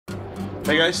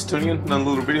Hey guys, tuning in on a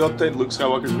little video update. Luke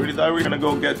Skywalker's Beauty Diary. We're gonna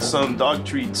go get some dog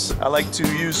treats. I like to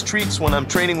use treats when I'm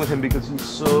training with him because he's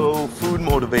so food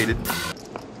motivated.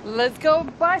 Let's go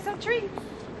buy some treats.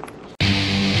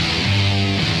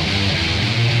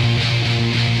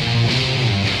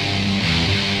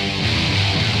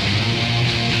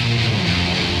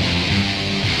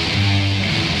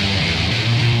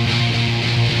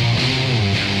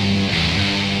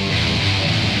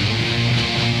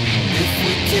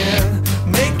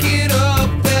 Make it up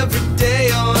every day,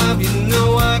 I'll have you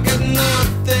know I got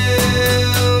nothing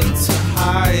to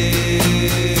hide.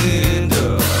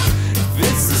 If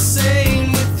it's the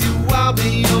same with you, I'll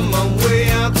be on my way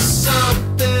out to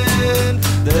something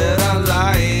that I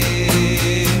like.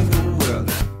 Well,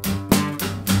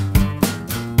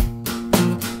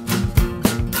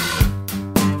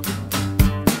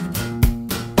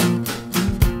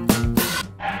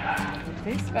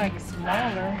 This bag is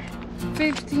smaller.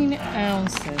 15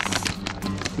 ounces.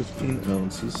 15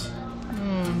 ounces.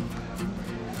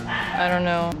 I don't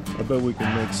know. I bet we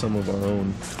can make some of our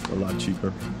own a lot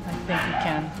cheaper. I think we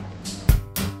can.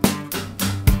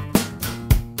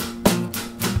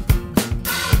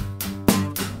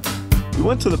 We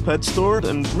went to the pet store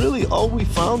and really all we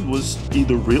found was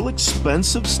either real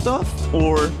expensive stuff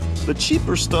or the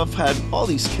cheaper stuff had all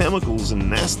these chemicals and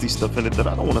nasty stuff in it that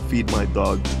I don't want to feed my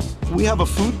dog. We have a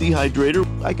food dehydrator.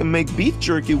 I can make beef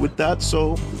jerky with that,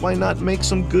 so why not make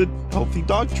some good, healthy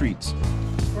dog treats?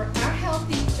 For our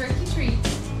healthy turkey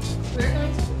treats, we're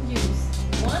going to use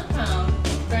 1 pound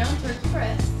of ground turkey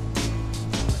breast,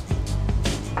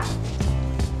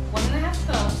 1.5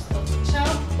 cups of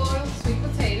chopped boiled sweet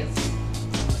potatoes,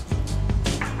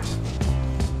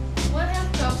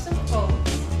 1/2 cups of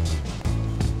oats,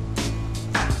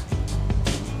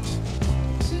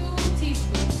 2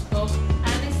 teaspoons of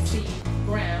anise seed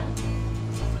ground,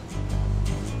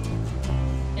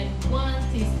 and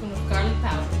 1 teaspoon of garlic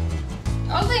powder.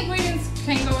 All the ingredients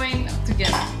can go in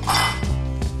together.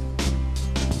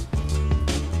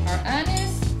 Our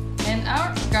anise and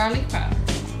our garlic powder.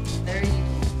 There you go.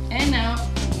 And now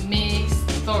mix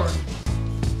thoroughly.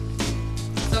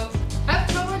 So I've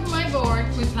covered my board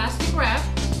with plastic wrap,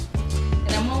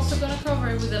 and I'm also going to cover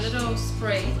it with a little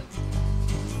spray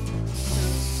to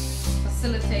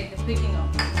facilitate the picking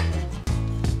up. I'm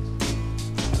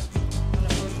going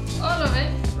to put all of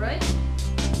it right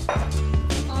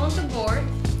on the board,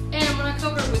 and I'm going to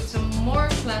cover it with some more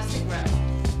plastic wrap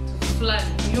to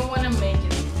flatten. You don't want to make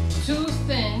it too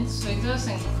thin so it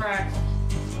doesn't crackle.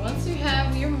 Once you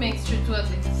have your mixture to a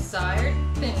desired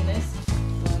thinness,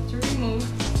 you want to remove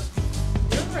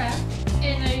your wrap,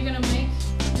 and now you're going to make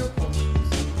your portions.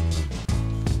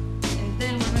 And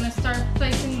then we're going to start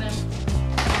placing them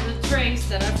on the trays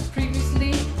that I've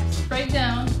previously sprayed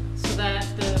down so that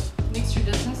the mixture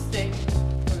doesn't stick.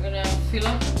 We're going to fill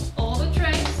up all the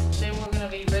trays, then we're going to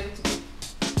be ready to go.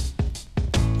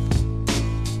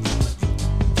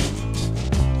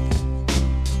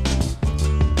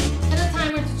 Set a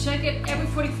timer to check it every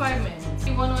 45 minutes.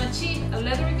 You want to achieve a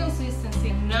leathery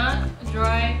consistency, not a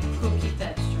dry cookie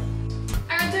texture.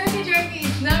 Our turkey jerky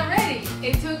is now ready.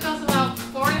 It took us about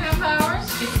 4.5 hours.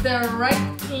 It's the right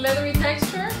leathery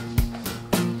texture.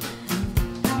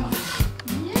 Come on.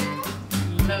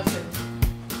 Yeah. Love it.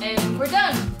 And we're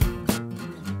done.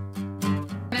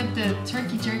 The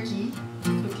turkey jerky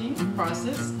cooking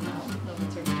process. No, not the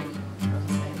turkey